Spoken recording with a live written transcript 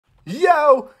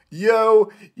Yo,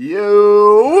 what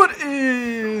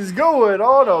is going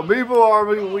on, Amiibo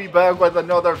Army? We back with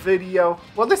another video.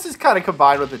 Well, this is kind of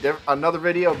combined with another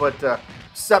video, but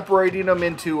separating them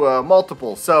into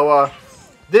multiple. So,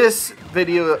 this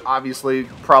video, obviously,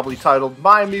 probably titled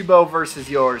My Amiibo versus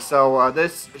Yours. So,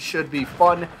 this should be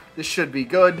fun. This should be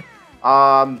good.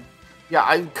 Yeah,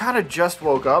 I kind of just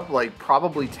woke up, like,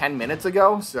 probably 10 minutes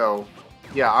ago. So,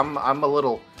 yeah, I'm a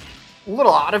little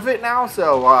out of it now,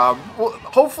 so well,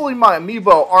 hopefully my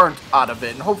Amiibo aren't out of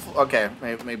it, and hopefully, okay,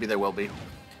 maybe they will be.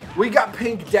 We got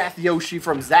Pink Death Yoshi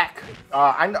from Zach.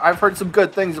 I've heard some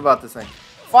good things about this thing.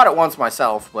 Fought it once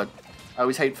myself, but I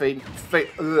always hate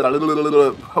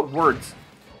words.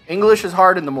 English is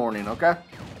hard in the morning, okay?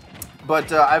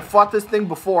 But I've fought this thing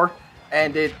before,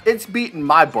 and it's beaten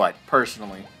my butt,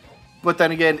 personally. But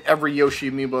then again, every Yoshi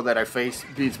Amiibo that I face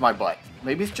beats my butt.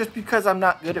 Maybe it's just because I'm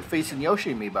not good at facing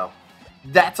Yoshi Amiibo.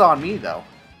 That's on me, though.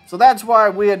 So that's why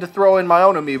we had to throw in my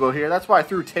own Amiibo here. That's why I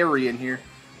threw Terry in here.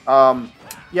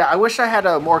 Yeah, I wish I had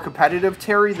a more competitive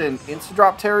Terry than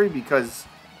Insta-Drop Terry because,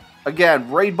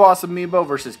 again, Raid Boss Amiibo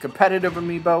versus competitive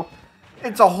Amiibo,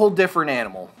 it's a whole different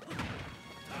animal.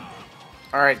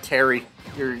 Alright, Terry.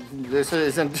 This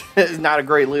is not a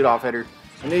great leadoff hitter.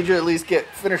 I need you to at least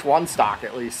finish one stock,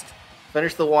 at least.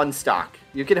 Finish the one stock.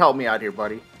 You can help me out here,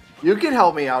 buddy. You can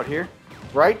help me out here.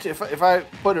 Right? If I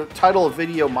put a title of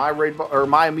video, my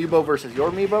Amiibo versus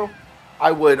your Amiibo,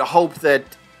 I would hope that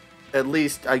at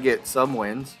least I get some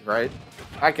wins, right?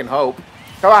 I can hope.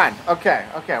 Come on. Okay.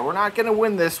 We're not going to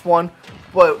win this one,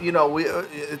 but, you know,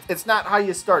 it's not how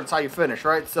you start, it's how you finish,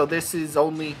 right? So this is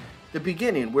only the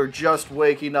beginning. We're just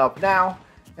waking up now,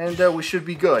 and we should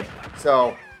be good.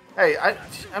 So, hey,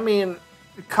 I mean,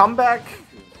 comeback,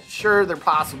 sure, they're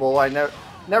possible. I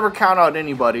never count out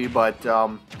anybody, but,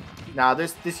 nah,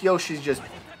 this Yoshi's just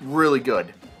really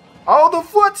good. Oh, the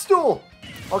footstool!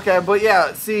 Okay, but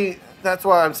yeah, see, that's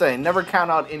what I'm saying. Never count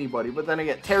out anybody. But then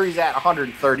again, Terry's at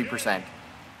 130%.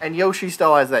 And Yoshi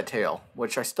still has that tail,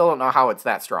 which I still don't know how it's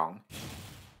that strong.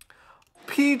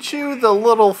 Pichu the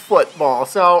little football.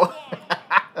 So,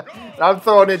 I'm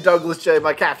throwing in Douglas J,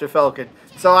 my Captain Falcon.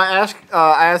 So I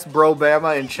asked Bro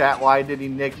Bama in chat why did he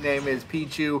nickname his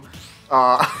Pichu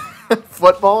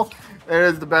football. That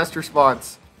is the best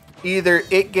response. Either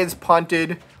it gets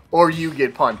punted or you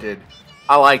get punted.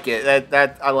 I like it.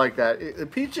 I like that.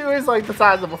 Pichu is like the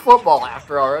size of a football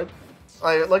after all, right?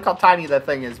 Like, look how tiny that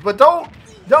thing is. But don't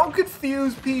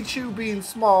confuse Pichu being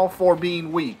small for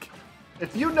being weak.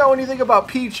 If you know anything about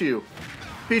Pichu,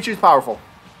 Pichu's powerful.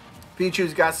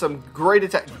 Pichu's got some great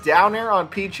attack. Down air on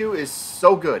Pichu is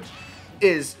so good.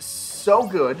 And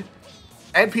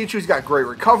Pichu's got great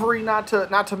recovery, not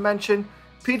to mention.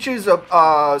 Pichu's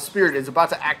spirit is about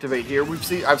to activate here.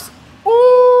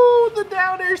 Oh, the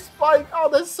down air spike. Oh,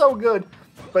 that's so good.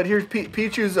 But here's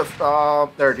Pichu's,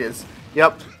 there it is.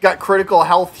 Yep, got critical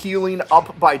health healing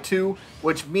up by 2,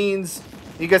 which means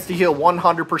he gets to heal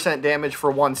 100% damage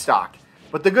for 1 stock.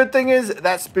 But the good thing is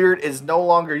that spirit is no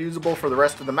longer usable for the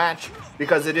rest of the match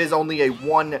because it is only a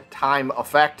one-time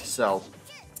effect. So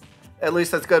at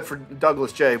least that's good for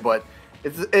Douglas J. But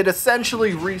it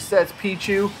essentially resets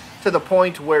Pichu to the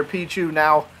point where Pichu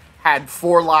now had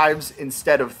 4 lives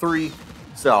instead of 3.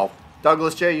 So,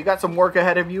 Douglas J, you got some work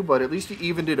ahead of you, but at least you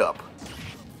evened it up.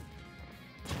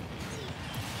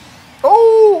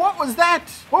 Oh, what was that?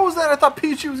 What was that? I thought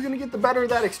Pichu was going to get the better of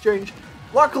that exchange.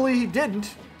 Luckily, he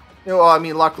didn't. Well, I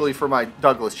mean, luckily for my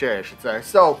Douglas J, I should say.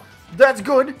 So, that's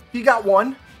good. He got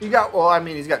 1. He's got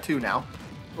 2 now.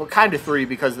 Well, kind of 3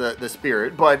 because of the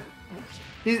spirit, but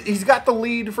he's got the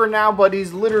lead for now, but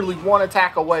he's literally 1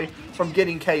 attack away from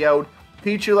getting KO'd.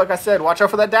 Pichu, like I said, watch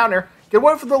out for that down air. Get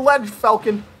away from the ledge,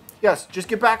 Falcon. Yes, just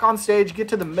get back on stage, get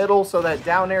to the middle so that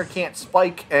down air can't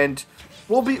spike, and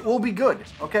we'll be good.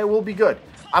 Okay, we'll be good.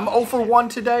 I'm 0 for 1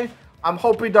 today. I'm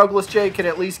hoping Douglas J can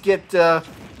at least get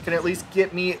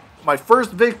me my first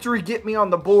victory, get me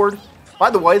on the board. By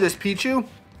the way, this Pichu,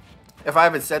 if I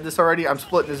haven't said this already, I'm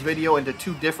splitting this video into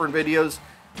 2 different videos.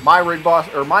 My Raid Boss,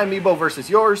 or my Amiibo versus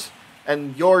yours,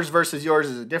 and yours versus yours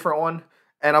is a different one,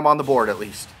 and I'm on the board at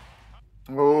least.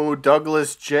 Oh,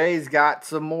 Douglas J's got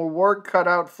some more work cut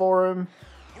out for him.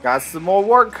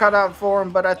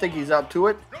 But I think he's up to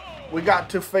it. We got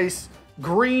to face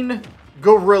Green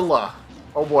Gorilla.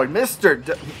 Oh boy,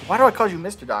 why do I call you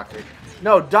Mr. Doctor?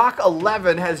 No, Doc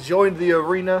 11 has joined the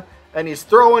arena, and he's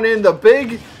throwing in the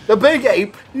big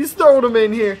ape. He's throwing him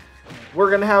in here. We're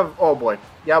gonna have, oh boy.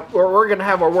 Yep, we're going to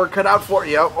have our work cut out for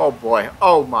you. Oh, boy.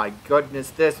 Oh, my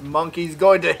goodness. This monkey's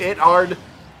going to hit hard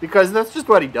because that's just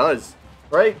what he does,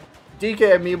 right? DK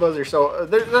Amiibos are so...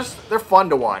 They're fun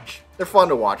to watch. they're fun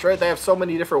to watch, right? They have so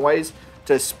many different ways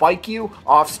to spike you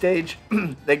off stage.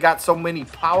 They got so many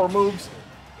power moves.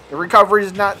 The recovery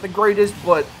is not the greatest,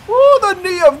 but ooh, the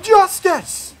knee of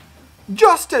justice!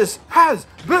 Justice has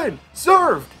been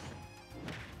served!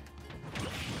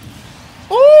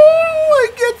 Oh,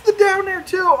 it gets the down air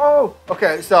too. Oh,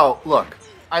 okay, so look,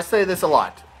 I say this a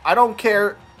lot. I don't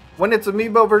care when it's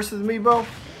Amiibo versus Amiibo.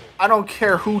 I don't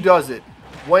care who does it.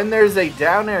 When there's a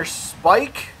down air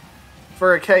spike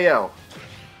for a KO,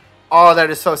 oh, that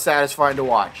is so satisfying to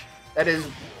watch. That is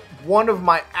one of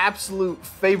my absolute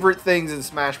favorite things in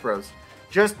Smash Bros.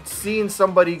 Just seeing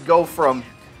somebody go from,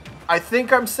 I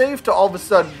think I'm safe, to all of a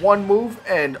sudden one move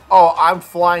and, oh, I'm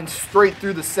flying straight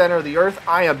through the center of the earth.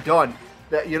 I am done.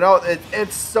 That, you know,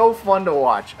 it's so fun to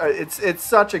watch. It's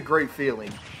such a great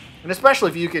feeling. And especially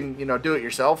if you can, you know, do it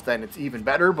yourself, then it's even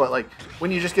better. But, like,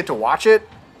 when you just get to watch it,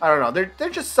 I don't know.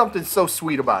 There's just something so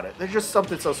sweet about it. There's just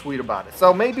something so sweet about it.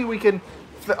 So maybe we can...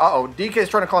 Uh-oh, DK's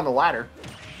trying to climb the ladder.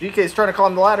 DK's trying to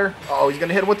climb the ladder. Uh-oh, he's going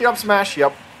to hit him with the up smash.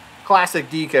 Yep. Classic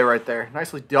DK right there.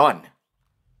 Nicely done.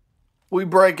 We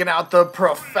breaking out the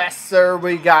Professor.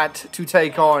 We got to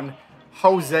take on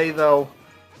Jose, though.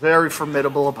 Very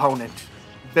formidable opponent.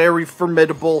 Very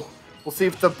formidable. We'll see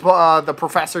if the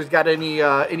Professor's got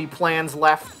any plans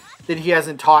left that he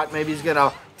hasn't taught. Maybe he's going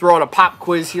to throw out a pop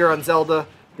quiz here on Zelda.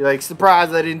 Be like,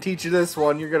 surprise, I didn't teach you this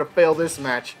one. You're going to fail this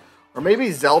match. Or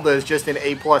maybe Zelda is just an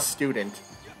A+ student.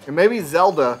 And maybe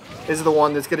Zelda is the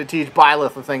one that's going to teach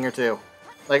Byleth a thing or two.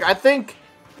 Like, I think,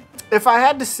 if I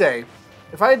had to say,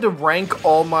 if I had to rank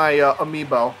all my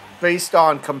Amiibo based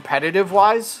on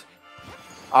competitive-wise,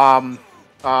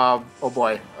 oh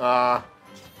boy,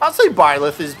 I'll say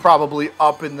Byleth is probably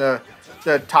up in the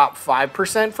top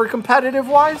 5% for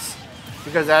competitive-wise,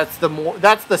 because that's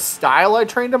the style I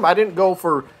trained him. I didn't go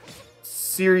for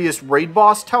serious raid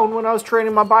boss tone when I was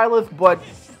training my Byleth, but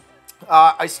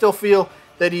I still feel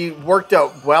that he worked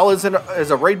out well as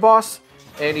a raid boss,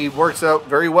 and he works out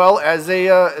very well as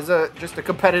just a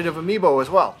competitive Amiibo as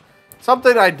well.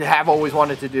 Something I have always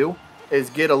wanted to do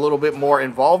is get a little bit more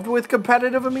involved with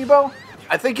competitive Amiibo.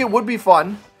 I think it would be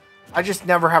fun. I just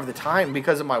never have the time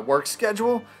because of my work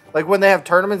schedule. Like when they have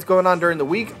tournaments going on during the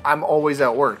week, I'm always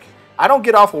at work. I don't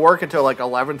get off of work until like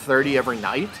 11:30 every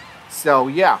night. So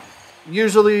yeah,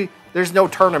 usually there's no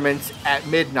tournaments at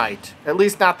midnight. At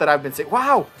least not that I've been saying.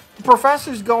 Wow, the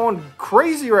Professor's going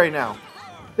crazy right now.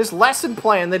 This lesson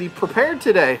plan that he prepared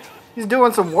today, he's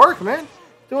doing some work, man.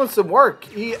 Doing some work.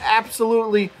 He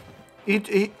absolutely,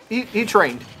 he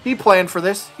trained. He planned for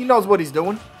this. He knows what he's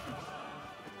doing.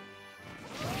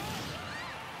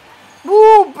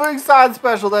 Woo, big side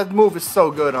special. That move is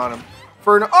so good on him.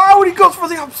 Oh, when he goes for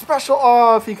the up special.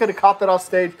 Oh, if he could have caught that off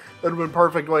stage, that would have been a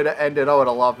perfect way to end it. I would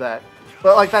have loved that.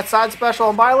 But like that side special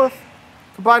on Byleth,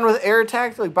 combined with air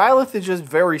attack, like Byleth is just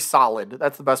very solid.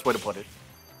 That's the best way to put it.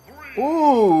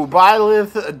 Ooh,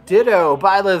 Byleth Ditto.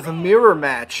 Byleth mirror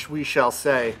match, we shall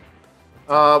say.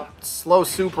 Slow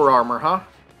super armor, huh?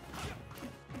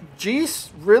 Geese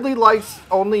really likes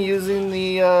only using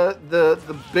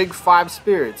the big 5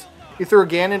 spirits. He threw a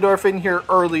Ganondorf in here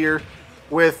earlier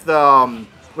with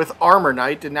Armor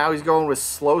Knight, and now he's going with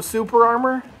slow super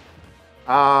armor.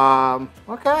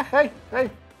 Okay, hey,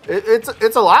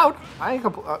 it's allowed. I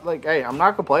ain't hey, I'm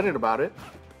not complaining about it.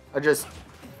 I just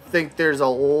think there's a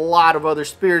lot of other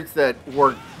spirits that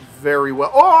work very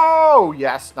well. Oh,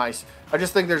 yes, nice. I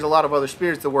just think there's a lot of other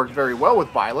spirits that work very well with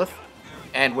Byleth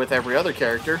and with every other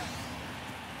character.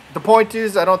 The point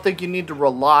is, I don't think you need to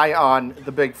rely on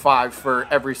the big 5 for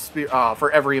every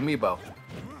Amiibo.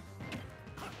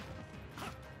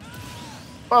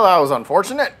 Well, that was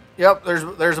unfortunate. Yep,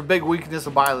 there's a big weakness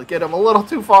of Byleth. Get him a little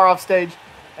too far off stage,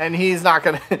 and he's not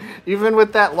gonna. Even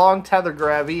with that long tether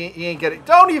grab, he ain't getting.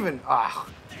 Don't even.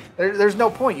 There's no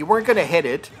point. You weren't gonna hit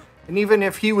it, and even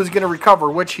if he was gonna recover,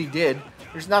 which he did,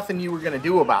 there's nothing you were gonna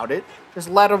do about it. Just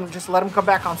let him come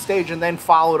back on stage, and then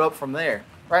follow it up from there.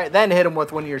 Right? Then hit him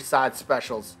with one of your side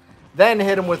specials. Then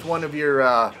hit him with one of your,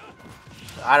 I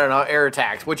don't know, air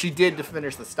attacks, which he did to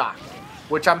finish the stock,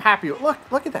 which I'm happy with.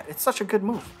 Look at that. It's such a good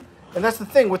move. And that's the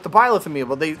thing with the Byleth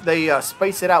Amiibo. They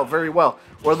space it out very well,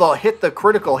 where they'll hit the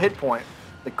critical hit point.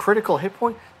 The critical hit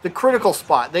point? The critical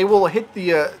spot. They will hit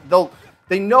the,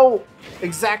 they know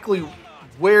exactly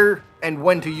where and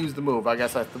when to use the move. I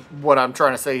guess that's what I'm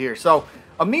trying to say here. So,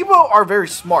 Amiibo are very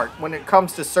smart when it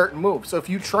comes to certain moves. So if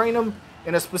you train them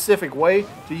in a specific way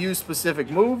to use specific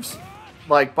moves,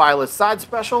 like Byleth's side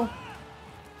special,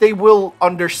 they will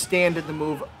understand the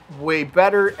move way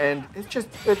better, and it's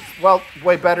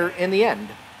way better in the end.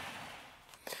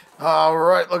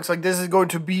 Alright, looks like this is going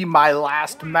to be my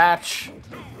last match.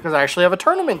 because I actually have a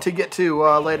tournament to get to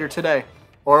later today.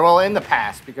 Or, well, in the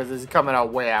past, because this is coming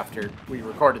out way after we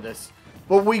recorded this.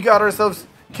 But we got ourselves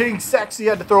King Sexy.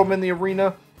 Had to throw him in the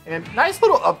arena. And nice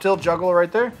little up tilt juggler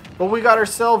right there. But we got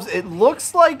ourselves, it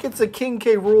looks like it's a King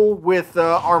K. Rool with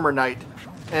Armor Knight.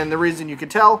 And the reason you can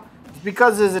tell is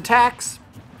because his attacks,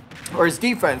 or his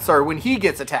defense, sorry, when he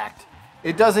gets attacked,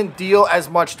 it doesn't deal as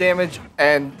much damage.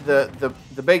 And the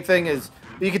big thing is,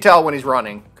 you can tell when he's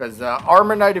running. Because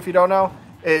Armor Knight, if you don't know,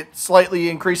 it slightly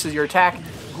increases your attack.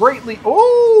 Greatly,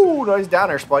 oh, nice down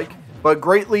air spike. But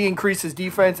greatly increases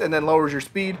defense and then lowers your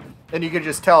speed. And you can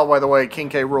just tell by the way King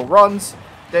K. Rool runs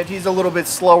that he's a little bit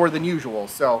slower than usual.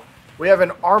 So we have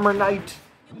an Armor Knight,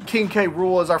 King K.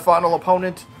 Rool as our final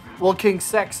opponent. Will King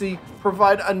Sexy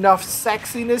provide enough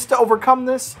sexiness to overcome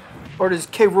this? Or does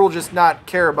K. Rool just not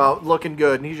care about looking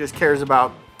good and he just cares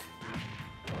about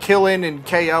killing and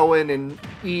KOing and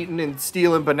eating and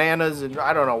stealing bananas and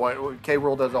I don't know what. K.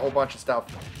 Rool does a whole bunch of stuff.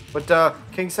 But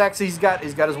King Sexy's got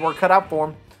his work cut out for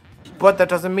him. But that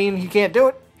doesn't mean he can't do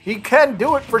it. He can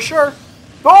do it for sure.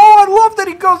 Oh, I love that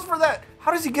he goes for that.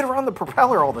 How does he get around the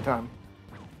propeller all the time?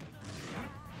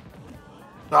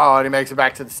 Oh, and he makes it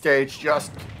back to the stage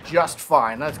just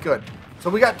fine. That's good. So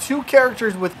we got two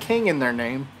characters with King in their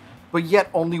name, but yet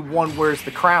only one wears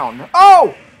the crown.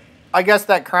 Oh! I guess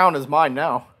that crown is mine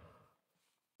now.